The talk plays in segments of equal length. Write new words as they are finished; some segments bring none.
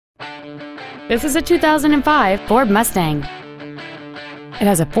This is a 2005 Ford Mustang. It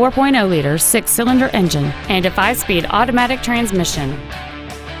has a 4.0-liter six-cylinder engine and a 5-speed automatic transmission.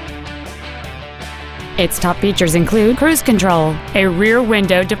 Its top features include cruise control, a rear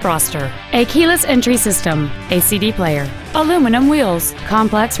window defroster, a keyless entry system, a CD player, aluminum wheels,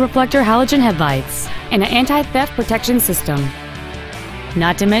 complex reflector halogen headlights, and an anti-theft protection system.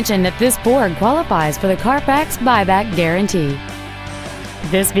 Not to mention that this Ford qualifies for the Carfax buyback guarantee.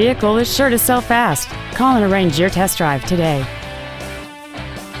 This vehicle is sure to sell fast. Call and arrange your test drive today.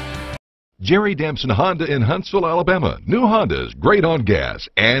 Jerry Damson Honda in Huntsville, Alabama. New Hondas, great on gas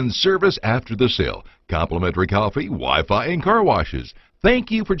and service after the sale. Complimentary coffee, Wi-Fi, and car washes.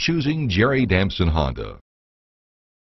 Thank you for choosing Jerry Damson Honda.